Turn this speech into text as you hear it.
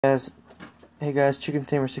Guys, hey guys, Chicken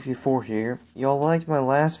Tamer 64 here. Y'all liked my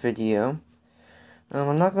last video.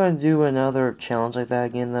 I'm not going to do another challenge like that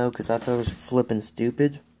again though, because I thought it was flippin'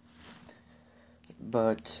 stupid.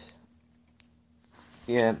 But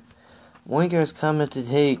yeah, one of you guys commented,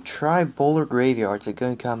 hey, try Bowler Graveyard, it's a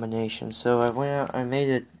good combination. So I went out, I made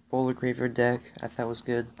a Bowler Graveyard deck, I thought was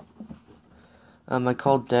good. I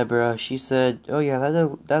called Debra, she said, oh yeah,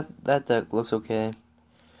 that deck looks okay.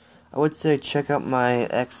 I would say check out my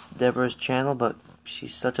ex Debra's channel, but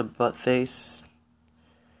she's such a buttface.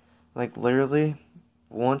 Like literally,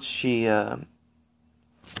 once when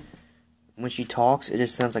she talks, it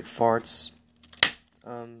just sounds like farts.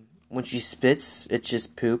 When she spits, it's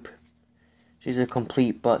just poop. She's a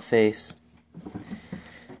complete buttface.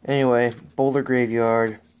 Anyway, Boulder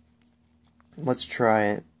Graveyard. Let's try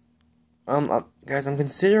it. Guys, I'm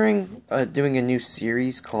considering doing a new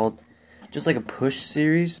series called just like a push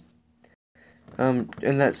series.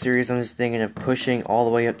 In that series, I'm just thinking of pushing all the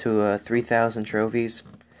way up to 3,000 trophies.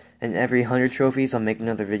 And every 100 trophies, I'll make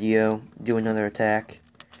another video, do another attack,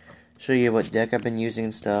 show you what deck I've been using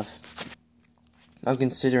and stuff. I'm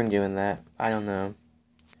considering doing that. I don't know.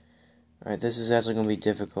 Alright, this is actually going to be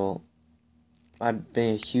difficult. I've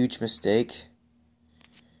made a huge mistake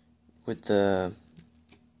with the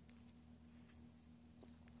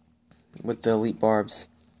elite barbs.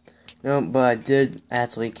 No, but I did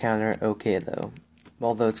actually counter it okay though.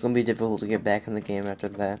 Although it's going to be difficult to get back in the game after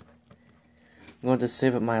that. I'm going to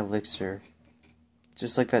save up my elixir.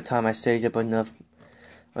 Just like that time I saved up enough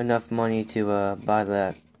money to buy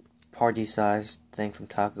that party-sized thing from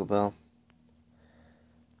Taco Bell.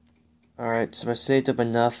 Alright, so I saved up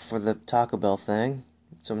enough for the Taco Bell thing.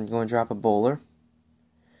 So I'm going to drop a bowler.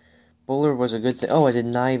 Bowler was a good thing. Oh, I did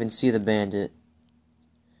not even see the bandit.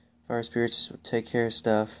 Fire Spirits will take care of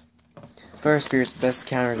stuff. Fire Spirit's best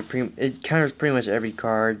counter it counters pretty much every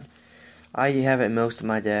card. I have it in most of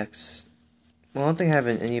my decks. Well, I don't think I have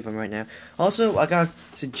it in any of them right now. Also, I got a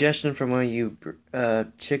suggestion from one of you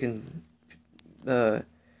chicken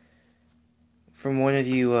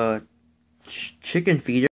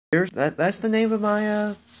feeders. That's the name of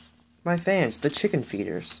my my fans, the chicken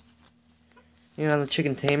feeders. You know, I'm the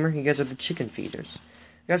chicken tamer. You guys are the chicken feeders.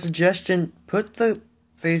 I got a suggestion. Put the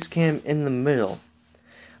face cam in the middle.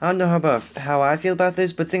 I don't know how I feel about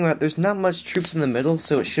this, but think about it, there's not much troops in the middle,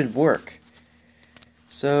 so it should work.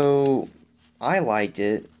 So I liked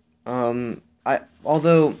it.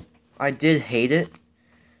 Although I did hate it,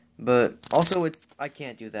 but also I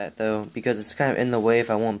can't do that though because it's kind of in the way if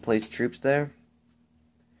I want to place troops there.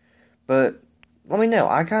 But let me know.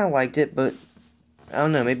 I kind of liked it, but I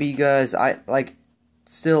don't know. Maybe you guys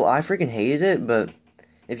still I freaking hated it, but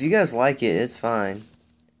if you guys like it, it's fine.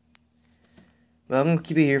 But I'm gonna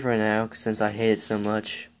keep it here for now since I hate it so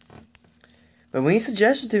much. But when he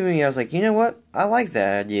suggested to me, I was like, you know what? I like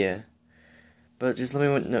that idea. But just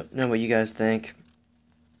let me know what you guys think.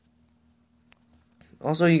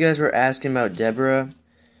 Also, you guys were asking about Debra.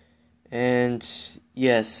 And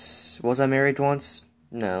yes, was I married once?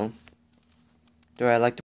 No. Do I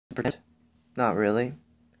like to pretend? Not really.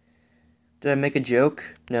 Did I make a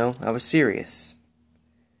joke? No, I was serious.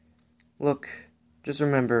 Look, just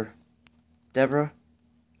remember, Debra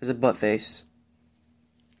is a buttface.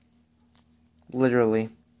 Literally.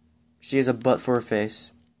 She has a butt for a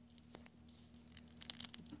face.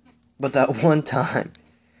 But that one time.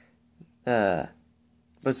 But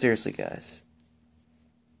seriously, guys.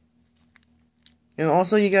 You know,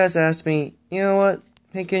 also you guys asked me, you know what?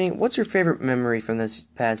 Hey, Kenny, what's your favorite memory from this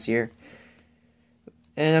past year?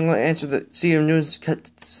 And I'm going to answer see, I'm doing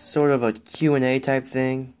sort of a Q&A type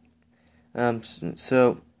thing.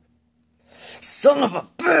 So... Son of a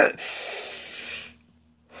bitch!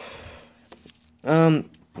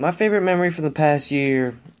 My favorite memory from the past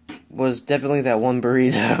year was definitely that one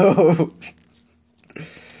burrito.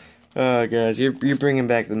 Oh, guys, you're bringing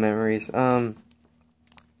back the memories.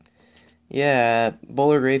 Yeah,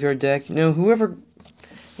 Bowler Graveyard deck. You know, whoever,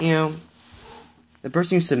 the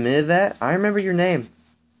person who submitted that, I remember your name.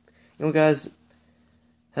 You know, guys,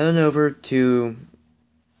 head on over to,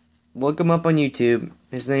 look him up on YouTube.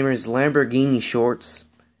 His name is Lamborghini Shorts.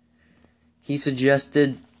 He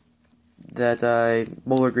suggested that I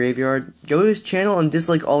Bowler Graveyard. Go to his channel and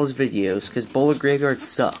dislike all his videos, because Bowler Graveyard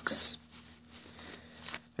sucks.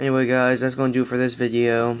 Anyway, guys, that's going to do it for this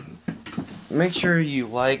video. Make sure you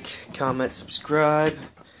like, comment, subscribe.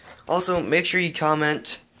 Also, make sure you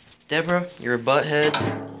comment, Debra, you're a butthead.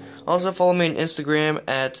 Also, follow me on Instagram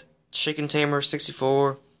at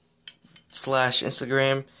chickentamer64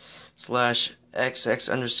 /Instagram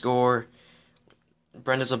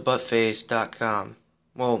 /XX_Brenda'sAButtface.com.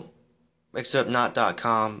 Well, except not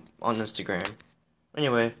 .com on Instagram.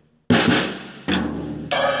 Anyway.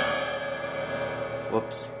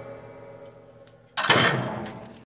 Whoops.